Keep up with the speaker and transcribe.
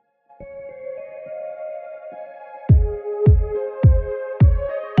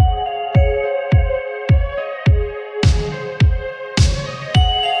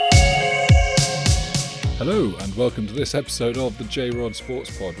and welcome to this episode of the JROD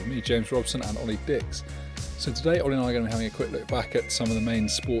Sports Pod with me, James Robson, and Ollie Dix. So today, Ollie and I are going to be having a quick look back at some of the main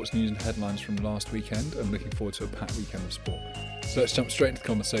sports news and headlines from last weekend and looking forward to a packed weekend of sport. So let's jump straight into the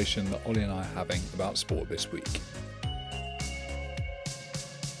conversation that Ollie and I are having about sport this week.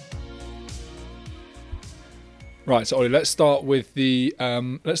 Right, so Ollie, let's start with the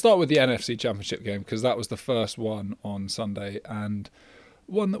NFC Championship game because that was the first one on Sunday and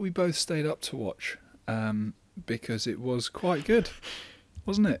one that we both stayed up to watch because it was quite good,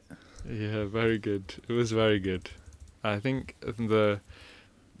 wasn't it? Yeah, very good. It was very good. I think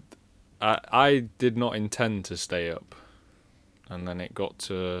I did not intend to stay up, and then it got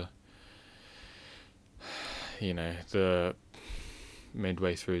to the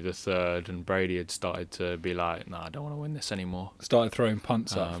midway through the third, and Brady had started to be like, "No, I don't want to win this anymore." Started throwing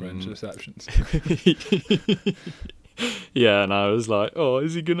punts up for interceptions. Yeah, and I was like, "Oh,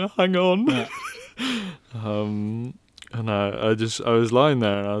 is he gonna hang on?" Yeah. And I was lying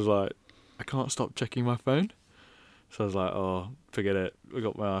there, and I was like, I can't stop checking my phone. So I was like, "Oh, forget it." I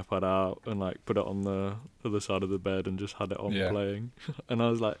got my iPad out and put it on the other side of the bed and just had it on playing. And I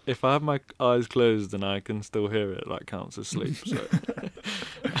was like, if I have my eyes closed and I can still hear it, that counts as sleep. So.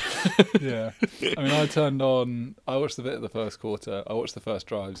 Yeah. I mean, I watched a bit of the first quarter. I watched the first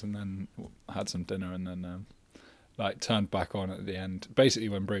drives and then had some dinner and then turned back on at the end. Basically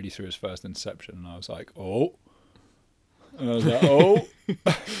when Brady threw his first interception and I was like, "Oh." And I was like, "Oh."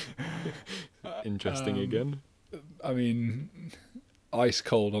 Interesting again. I mean, ice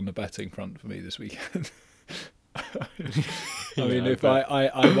cold on the betting front for me this weekend. If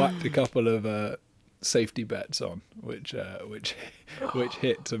I whacked a couple of safety bets on, which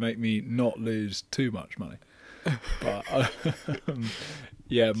hit to make me not lose too much money. But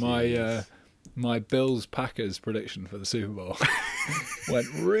my Bills Packers prediction for the Super Bowl went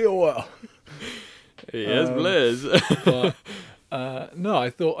real well. Yes, Blaze. But no, I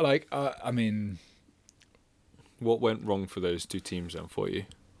thought what went wrong for those two teams then for you?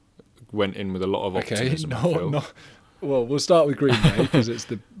 Went in with a lot of optimism. Okay, well, we'll start with Green Bay because it's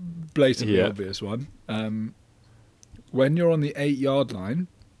the blatantly obvious one. When you're on the 8-yard line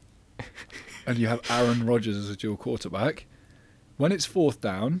and you have Aaron Rodgers as a dual quarterback, when it's fourth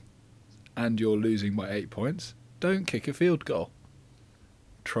down and you're losing by 8 points, don't kick a field goal.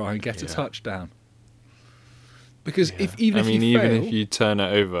 Try and get a touchdown. Because if you fail, even if you turn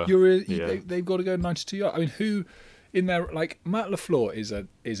it over, they've got to go 92 yards. I mean, who in there? Matt LeFleur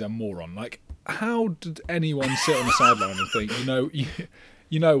is a moron. How did anyone sit on the sideline and think,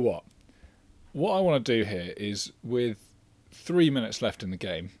 you know what? What I want to do here is, with 3 minutes left in the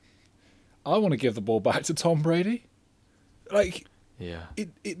game, I want to give the ball back to Tom Brady.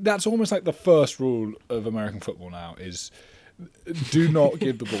 That's almost like the first rule of American football now is, do not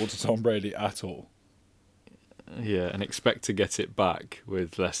give the ball to Tom Brady at all. Yeah, and expect to get it back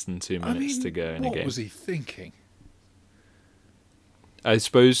with less than 2 minutes to go in a game. What was he thinking? I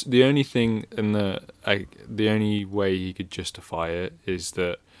suppose the only thing the only way he could justify it is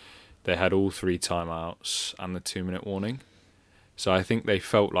that they had all 3 timeouts and the 2-minute warning. So I think they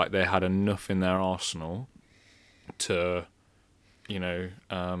felt like they had enough in their arsenal to,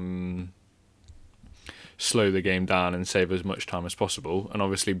 slow the game down and save as much time as possible. And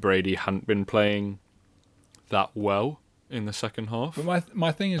obviously Brady hadn't been playing that well in the second half. But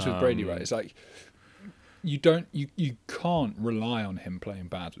my thing is with Brady, right? It's like you can't rely on him playing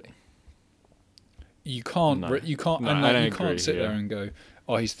badly. You can't sit there and go,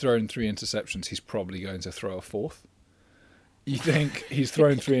 "Oh, he's thrown 3 interceptions. He's probably going to throw a fourth." You think he's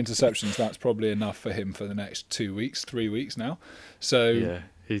thrown 3 interceptions? That's probably enough for him for the next 2 weeks, 3 weeks now. So yeah.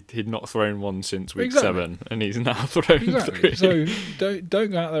 He'd not thrown one since week 7, and he's now thrown 3. So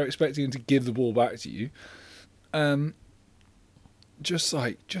don't go out there expecting him to give the ball back to you. And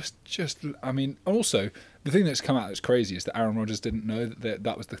also the thing that's come out that's crazy is that Aaron Rodgers didn't know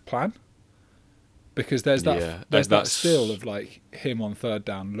that was the plan, because there's that still of him on third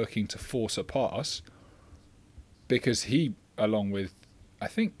down looking to force a pass, because he, along with I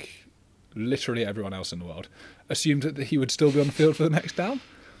think literally everyone else in the world, assumed that he would still be on the field for the next down.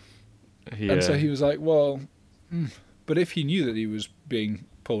 Yeah. And so he was like, well, but if he knew that he was being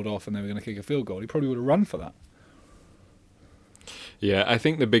pulled off and they were going to kick a field goal, he probably would have run for that. Yeah, I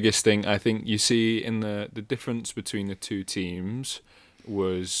think the biggest thing you see in the difference between the two teams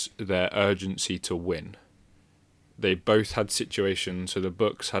was their urgency to win. They both had situations. So the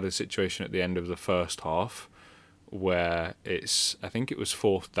Bucs had a situation at the end of the first half where I think it was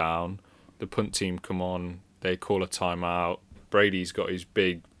fourth down. The punt team come on, they call a timeout. Brady's got his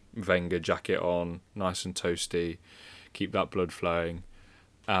big Wenger jacket on, nice and toasty, keep that blood flowing.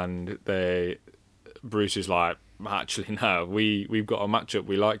 And Bruce is like, actually, no, we've got a matchup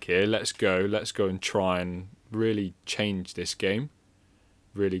we like here. Let's go and try and really change this game.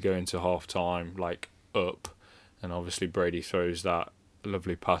 Really go into half time like up, and obviously Brady throws that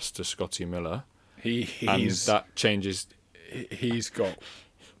lovely pass to Scotty Miller, and that changes. He's got.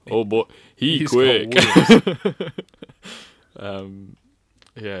 Oh boy, he's quick.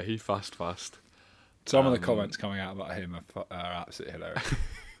 Yeah, he fast. Some of the comments coming out about him are absolutely hilarious.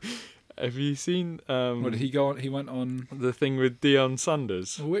 Have you seen? What did he go on? He went on the thing with Deion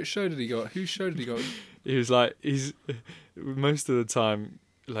Sanders. Well, which show did he go on? Whose show did he go on? He was like, he's most of the time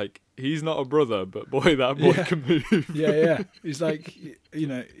like, he's not a brother, but boy, that boy can move. Yeah. He's like, you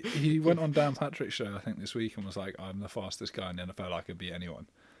know, he went on Dan Patrick's show I think this week and was like, I'm the fastest guy in the NFL. I could beat anyone.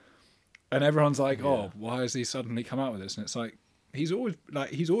 And everyone's like, oh, why has he suddenly come out with this? And it's like, he's always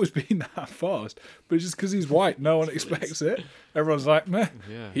been that fast, but just because he's white, no one expects it. Everyone's like, meh,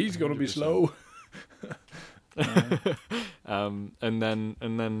 he's gonna be slow. And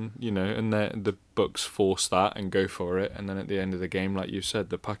then you know, and the Bucks force that and go for it, and then at the end of the game, like you said,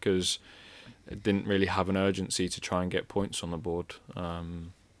 the Packers didn't really have an urgency to try and get points on the board,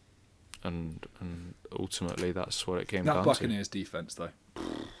 and ultimately that's what it came down to. That Buccaneers defense, though,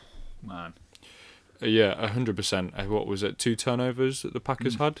 man. Yeah, 100%. What was it? 2 turnovers that the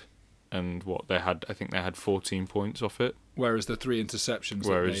Packers had, and what they had, I think they had 14 points off it. Whereas the 3 interceptions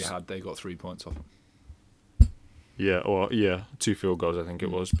that they had, they got 3 points off them. Yeah, 2 field goals, I think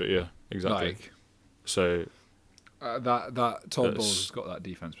it was, but yeah, exactly. Like, so that Todd Bowles has got that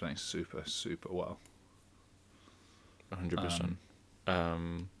defense playing super, super well. 100%.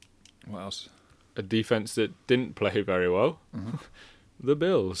 What else? A defense that didn't play very well. Mm-hmm. The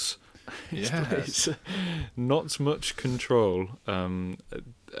Bills. Yes. Not much control. I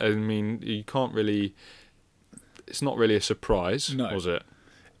mean, you can't really. It's not really a surprise, was it?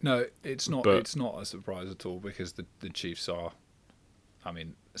 No, it's not. But it's not a surprise at all because the Chiefs are, I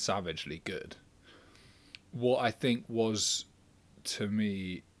mean, savagely good. What I think was, to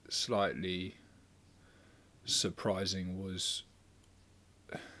me, slightly surprising was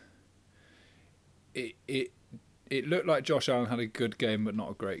it looked like Josh Allen had a good game but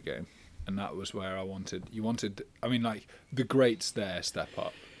not a great game, and that was where I wanted. I mean, like, the greats there step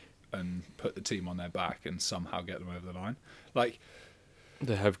up and put the team on their back and somehow get them over the line, like.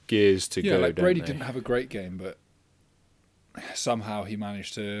 They have gears to go. Yeah, like Brady don't they? didn't have a great game, but somehow he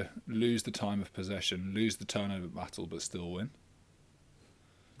managed to lose the time of possession, lose the turnover battle, but still win.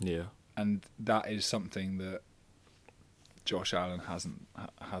 Yeah, and that is something that Josh Allen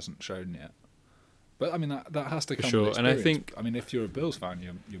hasn't shown yet. But I mean, that has to come. Sure, with and I experience. think, I mean, if you're a Bills fan,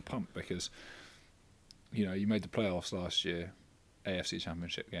 you're pumped because you know you made the playoffs last year, AFC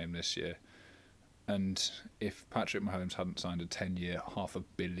Championship game this year. And if Patrick Mahomes hadn't signed a 10-year, $500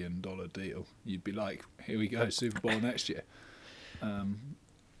 million deal, you'd be like, here we go, Super Bowl next year.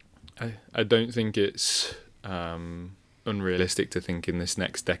 I don't think it's unrealistic to think in this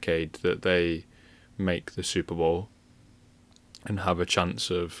next decade that they make the Super Bowl and have a chance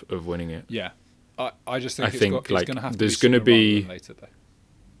of winning it. Yeah. I just think it's going to have to there's going to be later, though.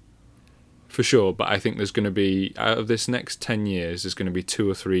 For sure, but I think there's going to be, out of this next 10 years, there's going to be 2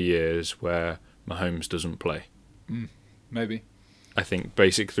 or 3 years where Mahomes doesn't play. Maybe. I think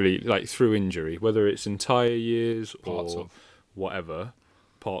basically like through injury, whether it's entire years parts or whatever,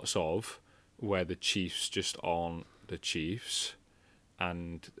 parts of, where the Chiefs just aren't the Chiefs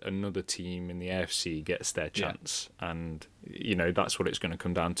and another team in the AFC gets their chance. Yeah. And, you know, that's what it's going to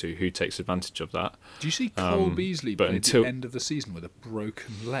come down to, who takes advantage of that. Do you see Cole Beasley play at the end of the season with a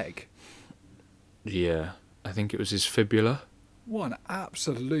broken leg? Yeah, I think it was his fibula. What an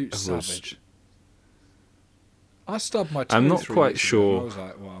absolute savage. I stubbed my toe. I'm not quite sure. I was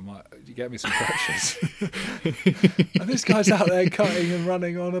like, well, you get me some questions. And this guy's out there cutting and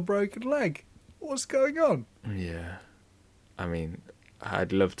running on a broken leg. What's going on? Yeah. I mean,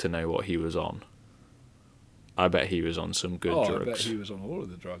 I'd love to know what he was on. I bet he was on some good drugs. I bet he was on all of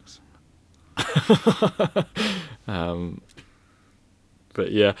the drugs.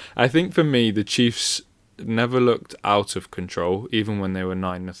 But yeah, I think for me, the Chiefs never looked out of control, even when they were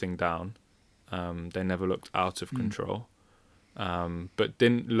 9-0 down. They never looked out of control, but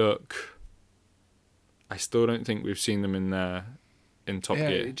didn't look. I still don't think we've seen them in top gear.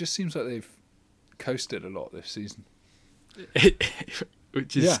 It just seems like they've coasted a lot this season,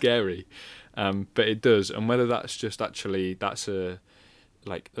 which is scary. But it does, and whether that's just actually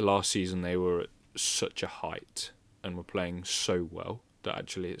like the last season they were at such a height and were playing so well that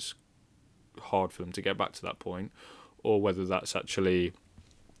actually it's hard for them to get back to that point, or whether that's actually.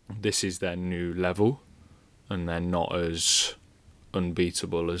 This is their new level, and they're not as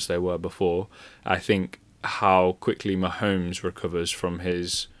unbeatable as they were before. I think how quickly Mahomes recovers from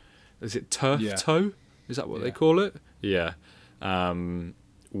his, is it turf toe? Is that what they call it? Yeah.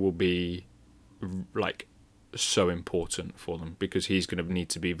 Will be like so important for them, because he's going to need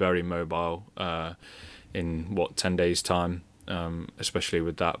to be very mobile in 10 days time, especially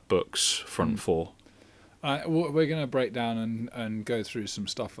with that Bucks front four. We're going to break down and go through some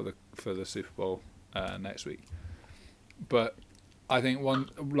stuff for the Super Bowl next week. But I think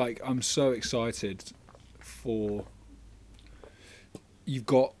I'm so excited for. You've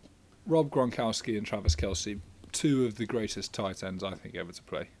got Rob Gronkowski and Travis Kelce, two of the greatest tight ends I think ever to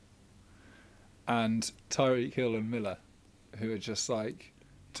play, and Tyreek Hill and Miller, who are just like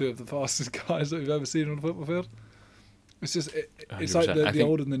two of the fastest guys that we've ever seen on a football field. It's just it's like the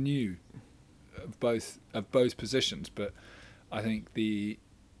old and the new of both positions. But I think the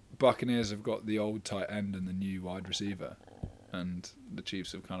Buccaneers have got the old tight end and the new wide receiver, and the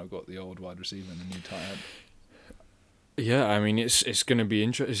Chiefs have kind of got the old wide receiver and the new tight end. Yeah, I mean it's going to be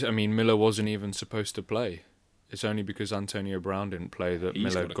interesting. I mean, Miller wasn't even supposed to play. It's only because Antonio Brown didn't play that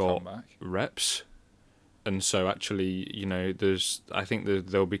Miller got reps. And so actually, I think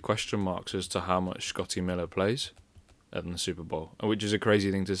there'll be question marks as to how much Scotty Miller plays in the Super Bowl, which is a crazy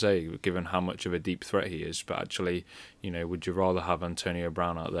thing to say given how much of a deep threat he is. But actually, would you rather have Antonio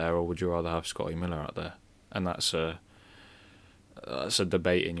Brown out there, or would you rather have Scotty Miller out there? And that's a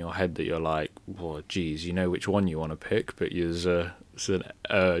debate in your head that you're like, well, geez, you know which one you want to pick, but there's an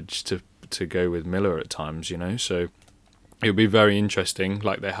urge to go with Miller at times, so it'll be very interesting,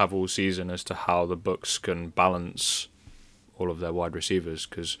 like they have all season, as to how the Bucks can balance all of their wide receivers,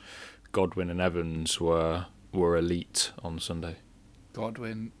 because Godwin and Evans were elite on Sunday.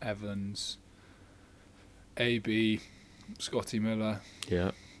 Godwin, Evans, AB, Scotty Miller,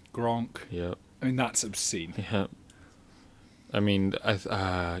 Gronk. Yeah, I mean that's obscene. Yeah, I mean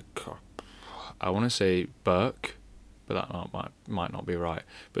I want to say Burke, but that might not be right.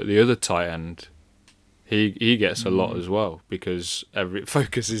 But the other tight end, he gets a lot as well, because every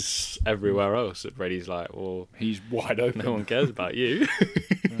focus is everywhere else. Brady's like, well, he's wide open. No one cares about you.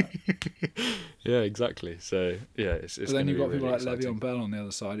 Yeah, exactly. So yeah, it's. But then you've got people really like Le'Veon Bell on the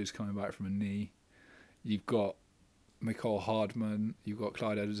other side, who's coming back from a knee. You've got Mecole Hardman. You've got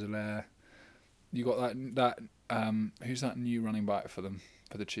Clyde Edwards-Helaire. You got that who's that new running back for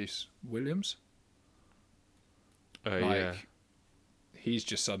the Chiefs? Williams. Yeah. He's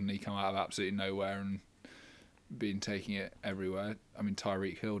just suddenly come out of absolutely nowhere and been taking it everywhere. I mean,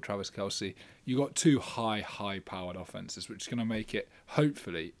 Tyreek Hill, Travis Kelce. You got two high-powered offenses, which is going to make it,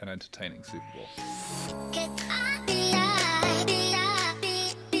 hopefully, an entertaining Super Bowl.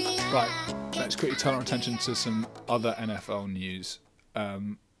 Right, let's quickly turn our attention to some other NFL news.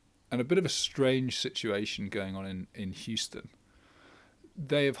 And a bit of a strange situation going on in Houston.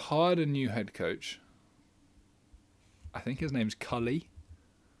 They have hired a new head coach. I think his name's Culley.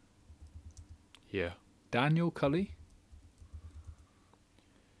 Yeah. Daniel Culley?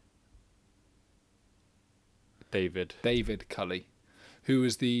 David Culley, who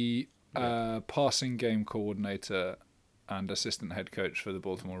was the passing game coordinator and assistant head coach for the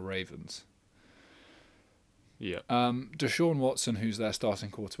Baltimore Ravens. Yeah. Deshaun Watson, who's their starting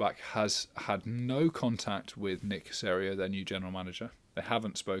quarterback, has had no contact with Nick Caserio, their new general manager. They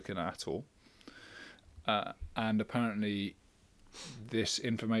haven't spoken at all. And apparently this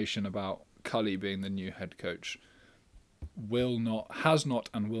information about Culley being the new head coach has not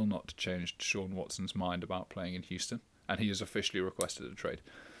and will not change Deshaun Watson's mind about playing in Houston, and he has officially requested a trade.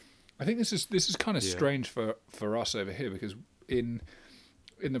 I think this is kind of strange for us over here, because in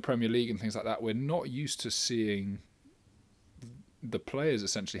the Premier League and things like that, we're not used to seeing the players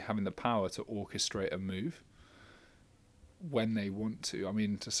essentially having the power to orchestrate a move when they want to. I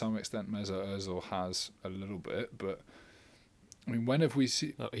mean, to some extent, Mesut Ozil has a little bit, but I mean, when have we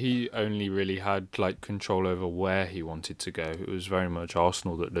seen? He only really had control over where he wanted to go. It was very much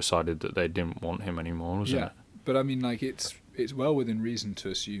Arsenal that decided that they didn't want him anymore, wasn't it? But I mean, it's well within reason to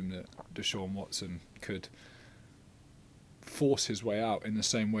assume that Deshaun Watson could force his way out in the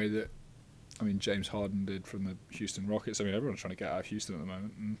same way that, I mean, James Harden did from the Houston Rockets. I mean, everyone's trying to get out of Houston at the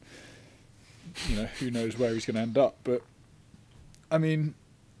moment, and who knows where he's going to end up. But I mean,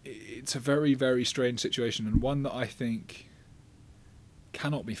 it's a very, very strange situation, and one that I think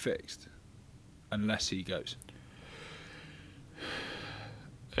cannot be fixed unless he goes.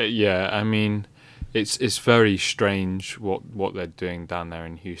 Yeah, I mean, it's very strange what they're doing down there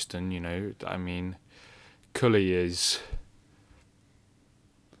in Houston. I mean, Culley is.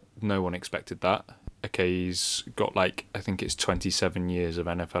 No one expected that. Okay, he's got I think it's 27 years of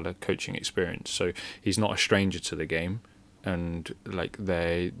NFL coaching experience, so he's not a stranger to the game. and like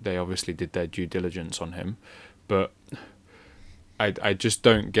they obviously did their due diligence on him, but I just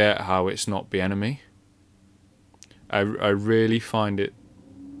don't get how it's not Bieniemy. I really find it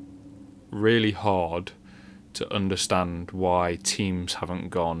really hard to understand why teams haven't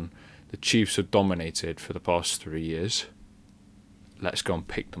gone. The Chiefs have dominated for the past 3 years. Let's go and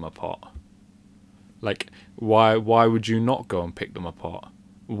pick them apart. Like, why would you not go and pick them apart?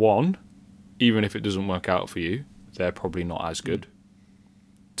 One, even if it doesn't work out for you, they're probably not as good.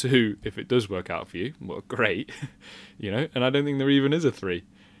 Two, if it does work out for you, well, great, And I don't think there even is a three.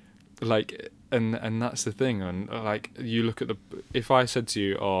 Like, and that's the thing. And like, you look at if I said to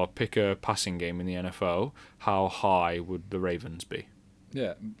you, "Oh, pick a passing game in the NFL," how high would the Ravens be?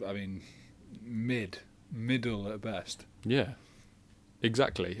 Yeah, I mean, middle at best. Yeah,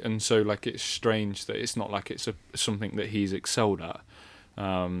 exactly. And so, like, it's strange that it's not like it's something that he's excelled at.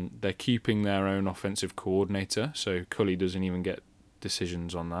 They're keeping their own offensive coordinator, so Cully doesn't even get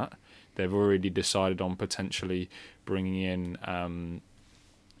decisions on that. They've already decided on potentially bringing in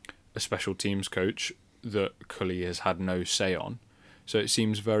a special teams coach that Cully has had no say on. So it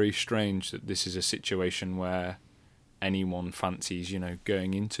seems very strange that this is a situation where anyone fancies,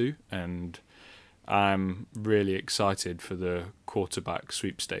 going into. And I'm really excited for the quarterback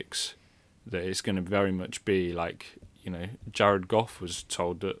sweepstakes. That it's going to very much be like, Jared Goff was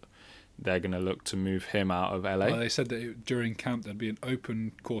told that they're going to look to move him out of LA. Well, they said that during camp there'd be an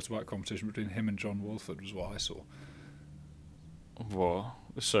open quarterback competition between him and John Wolford, was what I saw. Well,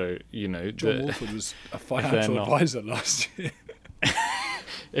 so, John Wolford was a financial advisor last year.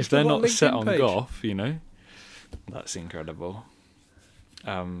 If they're not set on Goff, that's incredible.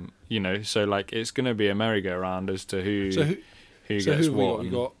 So like it's going to be a merry-go-round as to who gets what.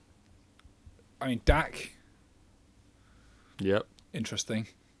 You got, Dak. Yep. Interesting.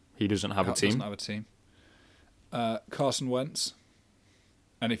 He doesn't have a team. Doesn't have a team. Carson Wentz.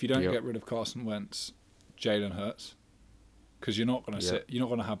 And if you don't get rid of Carson Wentz, Jalen Hurts. Because you're not going to you're not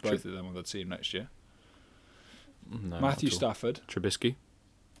going to have both of them on the team next year. No, Matthew Stafford. Trubisky.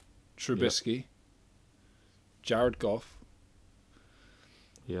 Yep. Jared Goff.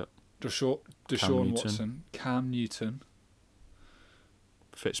 Yep. Deshaun Watson. Cam Newton.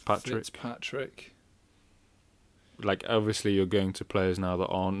 Fitzpatrick. Like, obviously, you're going to players now that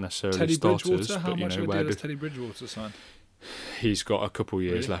aren't necessarily Teddy starters. Bridgewater. How much of a deal has Teddy Bridgewater signed? He's got a couple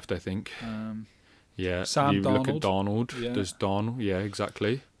years left, I think. Yeah. Sam you Darnold. Look at Darnold. Yeah. There's Darnold. Yeah,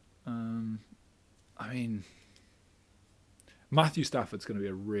 exactly. Matthew Stafford's going to be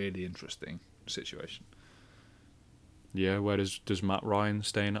a really interesting situation. Yeah, where does Matt Ryan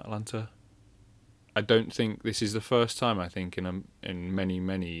stay in Atlanta? I don't think this is the first time, I think, in many,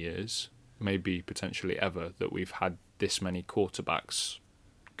 many years, maybe potentially ever, that we've had this many quarterbacks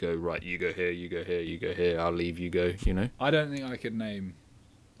go, right, you go here, you go here, you go here, I'll leave, you go, I don't think I could name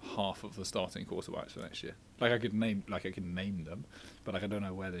half of the starting quarterbacks for next year. I could name them, but I don't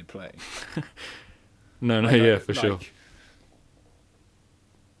know where they play. No, for sure.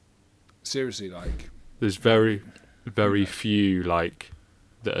 Seriously, there's very, very few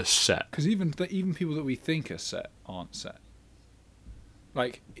that are set. Because even people that we think are set aren't set.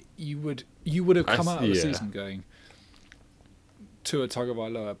 You would have come out of the season going, Tua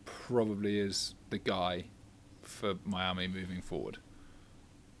Tagovailoa probably is the guy for Miami moving forward.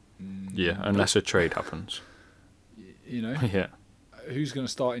 Yeah, unless a trade happens. Yeah. Who's going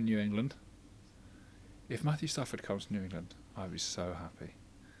to start in New England? If Matthew Stafford comes to New England, I'd be so happy.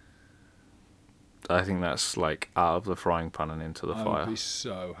 I think that's out of the frying pan and into the fire. I'd be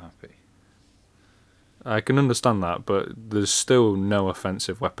so happy. I can understand that, but there's still no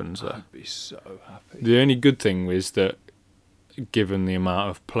offensive weapons there. I'd be so happy. The only good thing is that, given the amount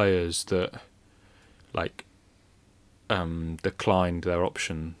of players that declined their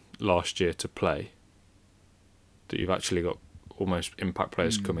option last year to play, that you've actually got almost impact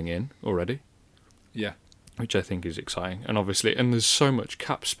players coming in already. Yeah. Which I think is exciting. And obviously, there's so much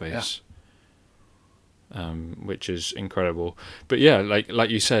cap space. Yeah. Which is incredible. But yeah, like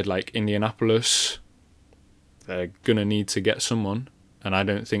you said, Indianapolis, they're going to need to get someone. And I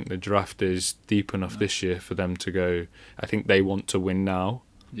don't think the draft is deep enough this year for them to go. I think they want to win now.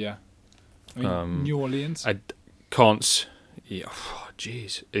 Yeah. New Orleans. I can't. Yeah.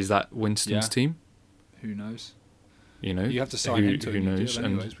 Jeez. Is that Winston's team? Who knows? You have to sign him to a new knows? deal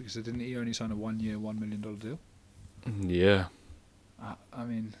anyways, because didn't he only sign a 1 year, $1 million deal? Yeah.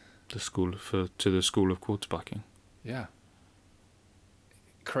 To the school of quarterbacking. Yeah.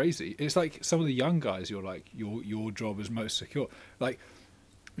 Crazy. It's like some of the young guys. You're like your job is most secure.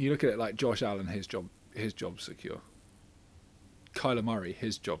 You look at it Josh Allen, his job's secure. Kyler Murray,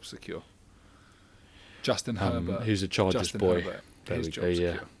 his job's secure. Justin Herbert. Who's a Chargers Justin boy. Herbert, There his we go, job's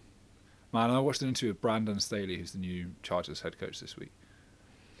yeah. secure. Man, I watched an interview with Brandon Staley, who's the new Chargers head coach this week.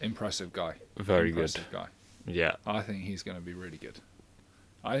 Impressive guy. Very Impressive good. guy. Yeah. I think he's going to be really good.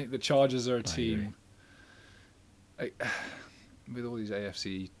 I think the Chargers are a team with all these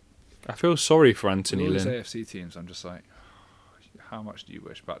AFC. I feel sorry for Anthony With all Lynn. these AFC teams, I'm just like, how much do you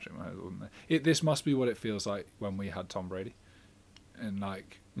wish Patrick Mahomes wasn't there? This must be what it feels like when we had Tom Brady in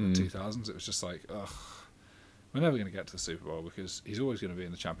like the 2000s. It was just like, ugh, we're never going to get to the Super Bowl because he's always going to be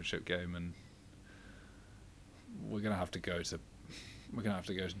in the championship game, and we're going to have to go to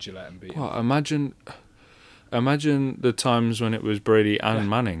Gillette and beat him. Well, imagine the times when it was Brady and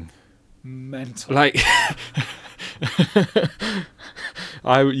Manning. Mental.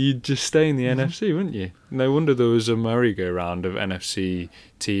 Like, you'd just stay in the NFC, wouldn't you? No wonder there was a merry-go-round of NFC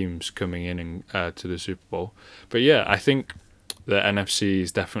teams coming in and to the Super Bowl. But yeah, I think the NFC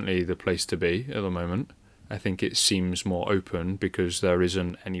is definitely the place to be at the moment. I think it seems more open because there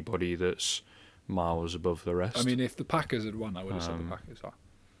isn't anybody that's miles above the rest. I mean, if the Packers had won, I would have said the Packers are.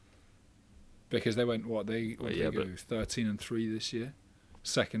 Because they went, what, they go 13-3 this year?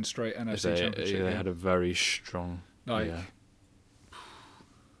 Second straight NFC championship. They had a very strong... Like,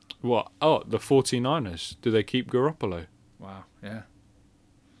 What? Oh, the 49ers. Do they keep Garoppolo? wow, yeah.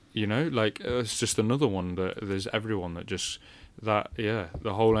 You know, like, it's just another one that there's everyone that just... the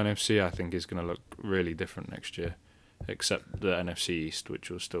whole NFC, I think, is going to look really different next year. Except the NFC East, which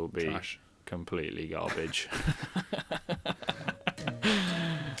will still be Trash. Completely garbage.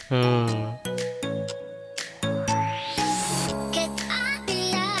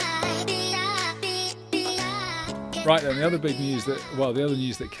 Right then, the other news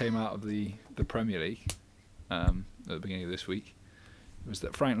that came out of the Premier League at the beginning of this week was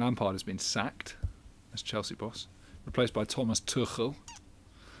that Frank Lampard has been sacked as Chelsea boss, replaced by Thomas Tuchel,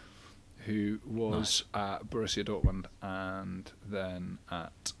 who was at Borussia Dortmund and then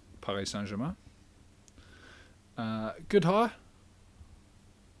at Paris Saint-Germain. Good hire?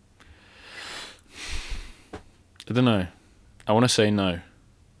 I don't know. I want to say no.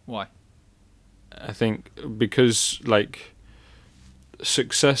 Why? I think because, like,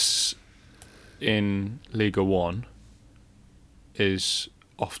 success in Liga 1 is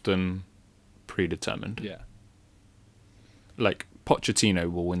often predetermined. Yeah. Like,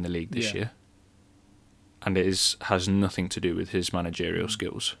 Pochettino will win the league this year, and it has nothing to do with his managerial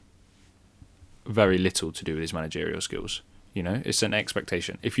skills. Very little to do with his managerial skills. You know, it's an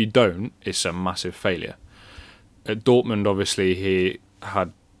expectation. If you don't, it's a massive failure. At Dortmund, obviously, he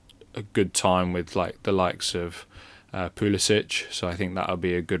had a good time with like the likes of Pulisic, so I think that'll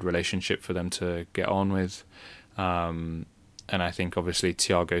be a good relationship for them to get on with. And I think obviously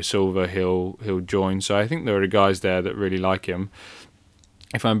Thiago Silva he'll join. So I think there are guys there that really like him.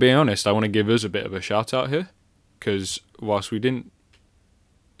 If I'm being honest, I want to give us a bit of a shout out here, because whilst we didn't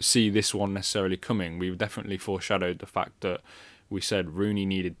see this one necessarily coming, we definitely foreshadowed the fact that we said Rooney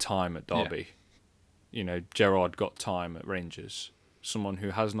needed time at Derby. Yeah. You know, JROD got time at Rangers. Someone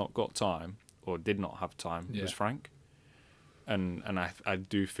who has not got time or did not have time was Frank. And I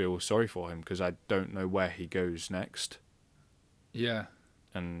do feel sorry for him because I don't know where he goes next. Yeah.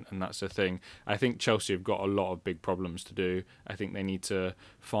 And that's the thing. I think Chelsea have got a lot of big problems to do. I think they need to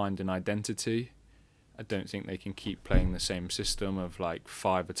find an identity. I don't think they can keep playing the same system of like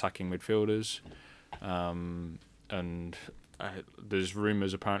 5 attacking midfielders. And there's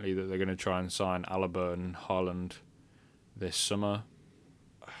rumours apparently that they're going to try and sign Alaba and Haaland this summer.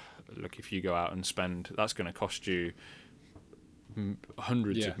 Look, if you go out and spend, that's going to cost you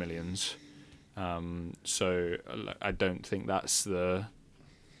hundreds of millions. So I don't think that's they're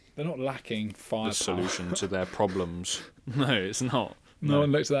not lacking firepower. The solution to their problems. No, it's not. No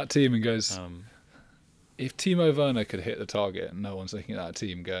one looks at that team and goes, if Timo Werner could hit the target, no one's looking at that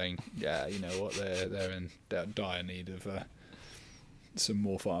team going, yeah, you know what, they're in dire need of some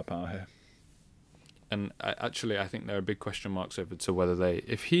more firepower here. And I think there are big question marks over to whether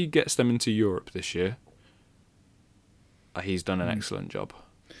if he gets them into Europe this year, he's done an excellent job.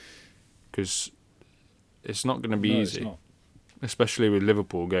 Because it's not going to be easy, especially with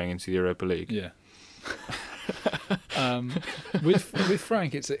Liverpool going into the Europa League. Yeah. With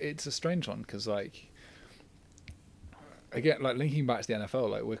Frank, it's a strange one because like again, like linking back to the NFL,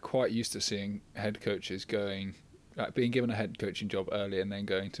 like we're quite used to seeing head coaches going, like being given a head coaching job early and then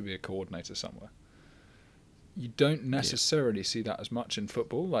going to be a coordinator somewhere. You don't necessarily see that as much in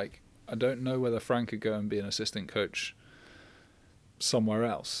football. Like, I don't know whether Frank could go and be an assistant coach somewhere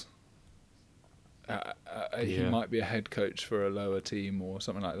else. He might be a head coach for a lower team or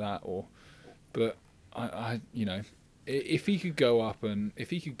something like that. But I you know, if he could go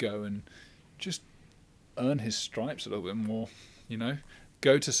and just earn his stripes a little bit more,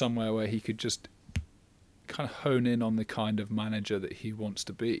 go to somewhere where he could just kind of hone in on the kind of manager that he wants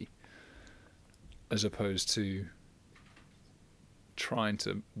to be, as opposed to trying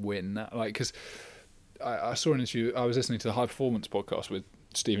to win that. Like, because I saw an interview, I was listening to the High Performance podcast with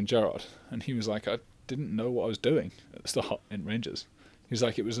Steven Gerrard, and he was like, I didn't know what I was doing at the start in Rangers. He was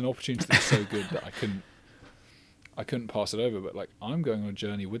like, it was an opportunity that was so good that I couldn't pass it over. But like, I'm going on a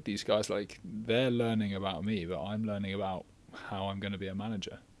journey with these guys. Like, they're learning about me, but I'm learning about how I'm going to be a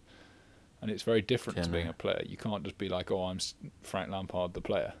manager. And it's very different to being a player. You can't just be like, oh, I'm Frank Lampard, the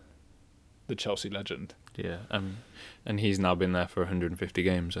player, the Chelsea legend. Yeah, and he's now been there for 150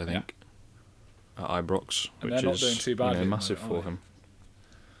 games, I think, at Ibrox, and which they're not is doing too badly massive for him.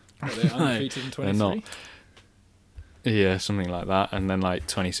 Are they undefeated in 23? Yeah, something like that, and then like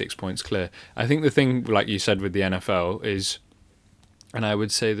 26 points clear. I think the thing, like you said, with the NFL is, and I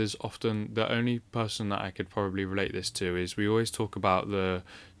would say there's often, the only person that I could probably relate this to is, we always talk about the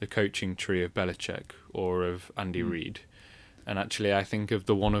coaching tree of Belichick or of Andy Reid. And actually, I think of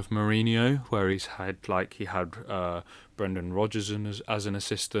the one of Mourinho, where he had Brendan Rodgers as an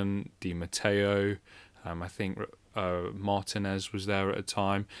assistant, Di Matteo, I think Martinez was there at a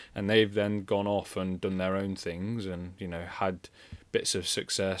time, and they've then gone off and done their own things, and had bits of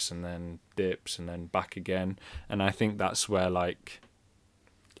success and then dips and then back again. And I think that's where I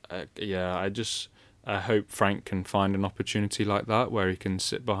hope Frank can find an opportunity like that where he can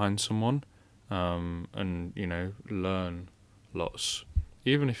sit behind someone, and learn lots.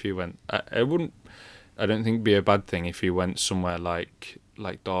 Even if he went, I don't think it'd be a bad thing if he went somewhere like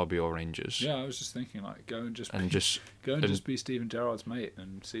Derby or Rangers. Yeah, I was just thinking, like, go and just be Steven Gerrard's mate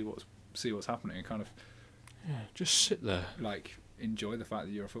and see what's happening, and kind of just sit there, like, enjoy the fact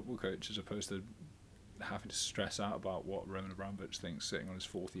that you're a football coach, as opposed to having to stress out about what Roman Abramovich thinks sitting on his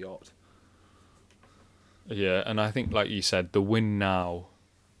fourth yacht. Yeah, and I think, like you said, the win now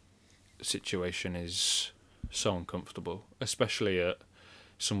situation is so uncomfortable, especially at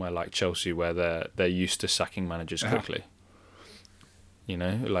somewhere like Chelsea, where they're used to sacking managers quickly.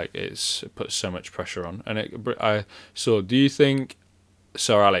 It puts so much pressure on. And do you think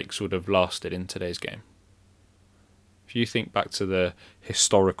Sir Alex would have lasted in today's game? If you think back to the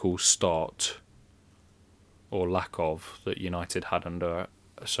historical start or lack of that United had under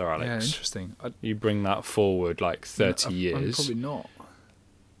Sir Alex. Yeah, interesting. You bring that forward like 30 years. Probably not.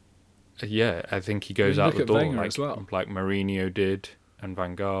 Yeah, I think he goes out the door Wenger as well. Like Mourinho did and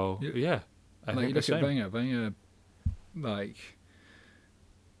Van Gaal. Yeah, I think you look at Wenger, like,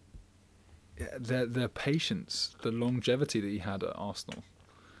 the patience, the longevity that he had at Arsenal,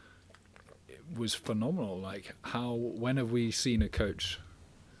 it was phenomenal. Like, when have we seen a coach?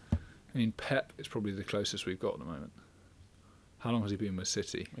 I mean, Pep is probably the closest we've got at the moment. How long has he been with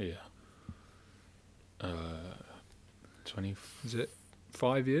City? Yeah. 20. Is it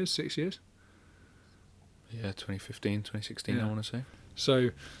 5 years, 6 years? Yeah, 2015, 2016, I want to say. So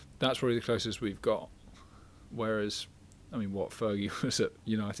that's probably the closest we've got. Whereas, I mean, Fergie was at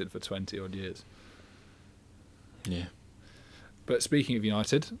United for 20 odd years. Yeah. But speaking of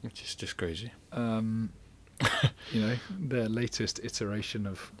United, which is just crazy. Their latest iteration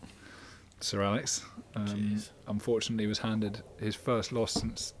of Sir Alex, unfortunately, was handed his first loss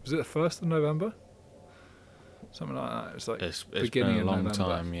since, was it the 1st of November? Something like that. It was like it's beginning been a long of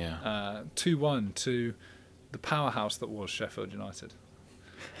November. time, yeah. 2-1 to the powerhouse that was Sheffield United.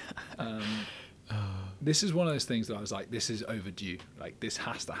 This is one of those things that I was like, this is overdue. Like, this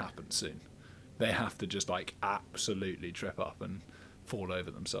has to happen soon. They have to just like absolutely trip up and fall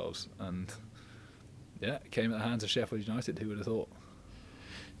over themselves. And yeah, it came at the hands of Sheffield United. Who would have thought?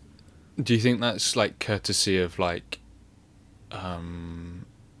 Do you think that's like courtesy of like the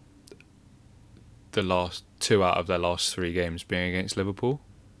last 2 out of their last 3 games being against Liverpool?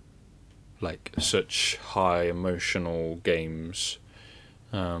 Like, such high emotional games,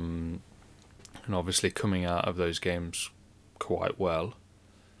 and obviously coming out of those games quite well.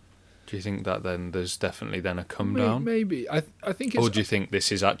 Do you think that then there's definitely then a come down? Maybe. I think it's... Or do you think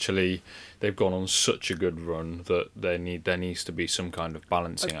this is actually, they've gone on such a good run that there needs to be some kind of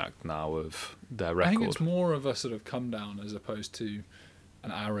balancing act now of their record? I think it's more of a sort of come down as opposed to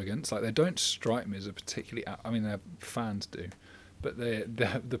an arrogance. Like, they don't strike me as a particularly... I mean, their fans do. But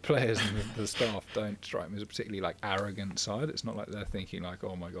the players and the staff don't strike me as a particularly like arrogant side. It's not like they're thinking like,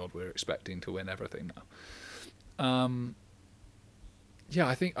 oh my God, we're expecting to win everything now. Yeah,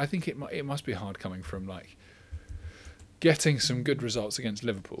 I think it must be hard coming from like getting some good results against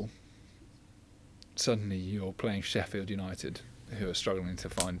Liverpool. Suddenly you're playing Sheffield United, who are struggling to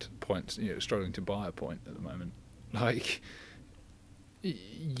find points, struggling to buy a point at the moment. Like,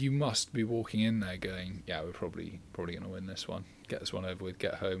 you must be walking in there going, yeah, we're probably going to win this one. Get this one over with,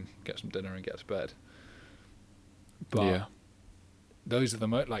 get home, get some dinner, and get to bed. But those are the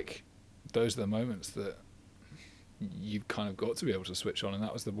moments that you've kind of got to be able to switch on, and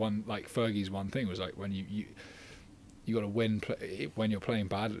that was the one. Like Fergie's one thing was like when you got to win when you're playing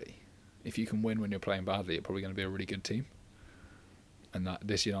badly. If you can win when you're playing badly, you're probably going to be a really good team. And that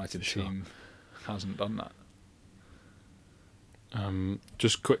this United team hasn't done that.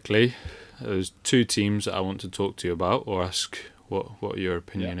 Just quickly, there's 2 teams that I want to talk to you about or ask what your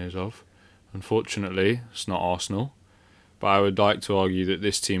opinion is of. Unfortunately, it's not Arsenal, but I would like to argue that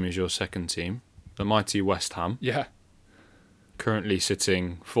this team is your second team, the mighty West Ham. Yeah. Currently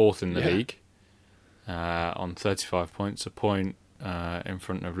sitting 4th in the league on 35 points, a point in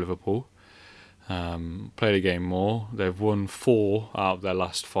front of Liverpool. Played a game more. They've won 4 out of their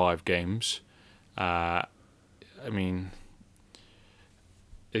last 5 games. I mean,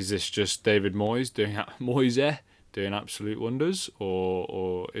 is this just David Moyes doing absolute wonders,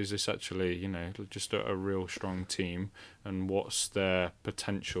 or is this actually, just a real strong team? And what's their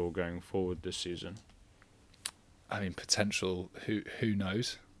potential going forward this season? I mean, potential. Who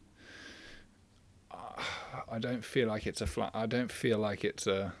knows? I don't feel like it's a flat. I don't feel like it's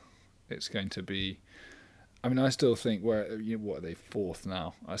going to be. I mean, I still think what are they, 4th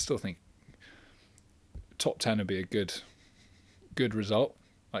now? I still think top 10 would be a good result.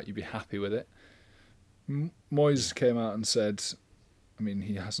 Like, you'd be happy with it. Moyes came out and said, I mean,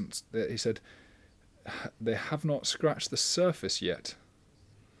 he said they have not scratched the surface yet,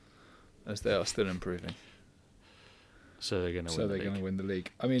 as they are still improving. So they're going to win the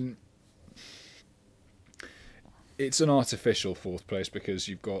league. I mean, it's an artificial 4th place because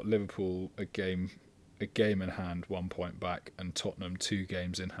you've got Liverpool a game in hand, 1 point back, and Tottenham 2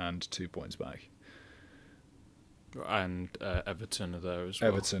 games in hand, 2 points back. And Everton are there as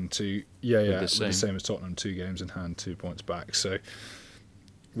well. Everton the same as Tottenham, 2 games in hand, 2 points back. So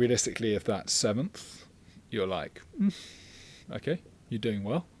realistically, if that's 7th, you're like, okay, you're doing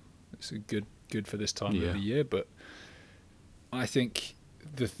well. It's a good for this time of the year. But I think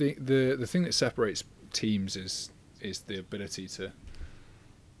the thing that separates teams is the ability to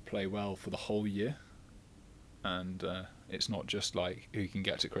play well for the whole year, and it's not just like who can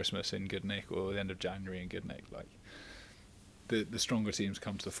get to Christmas in good nick or the end of January in good nick. Like the stronger teams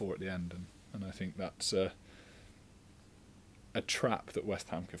come to the fore at the end, and I think that's a trap that West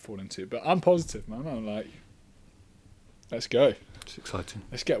Ham could fall into. But I'm positive, man. I'm like, let's go. It's exciting.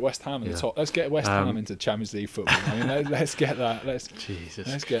 Let's get West Ham in the top. Let's get West Ham into Champions League football. I mean, let's get that. Let's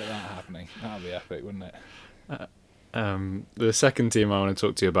get that happening. That'd be epic, wouldn't it? The second team I want to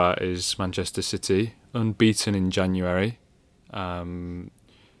talk to you about is Manchester City, unbeaten in January.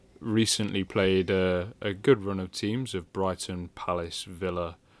 Recently played a good run of teams of Brighton, Palace,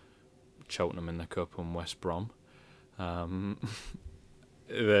 Villa, Cheltenham in the Cup, and West Brom.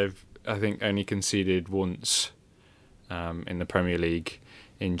 They've, I think, only conceded once in the Premier League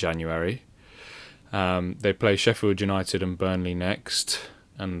in January. They play Sheffield United and Burnley next,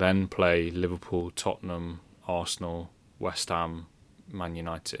 and then play Liverpool, Tottenham, Arsenal, West Ham, Man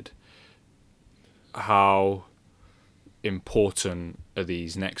United. How important are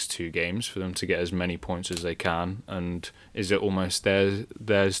these next 2 games for them to get as many points as they can? And is it almost theirs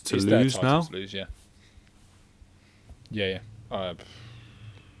to lose now? To lose, yeah. Yeah. I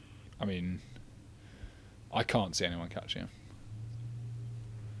mean, I can't see anyone catching them.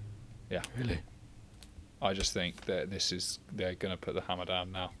 Yeah. Really? I just think that they're going to put the hammer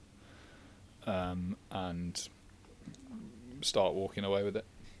down now, and start walking away with it.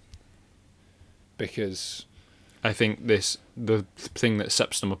 Because I think the thing that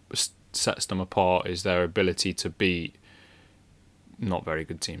sets them apart is their ability to beat not very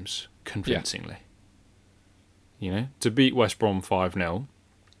good teams convincingly. Yeah. To beat West Brom 5-0,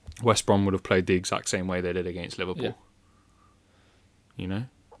 West Brom would have played the exact same way they did against Liverpool. Yeah.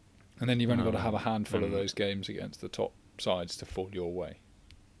 And then you've only got to have a handful of those games against the top sides to fall your way,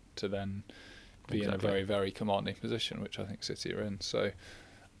 to then be in a very, very commanding position, which I think City are in. So,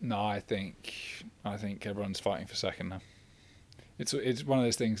 no, I think everyone's fighting for second now. It's one of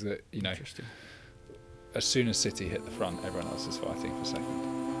those things that, as soon as City hit the front, everyone else is fighting for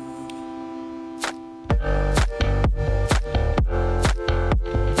second.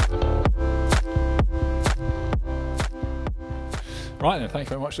 Right then, thank you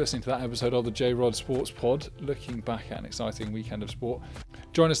very much for listening to that episode of the JROD Sports Pod, looking back at an exciting weekend of sport.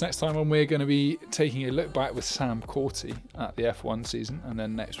 Join us next time when we're going to be taking a look back with Sam Corty at the F1 season, and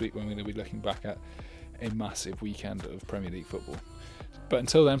then next week when we're going to be looking back at a massive weekend of Premier League football. But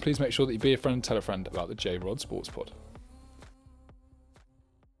until then, please make sure that you be a friend and tell a friend about the JROD Sports Pod.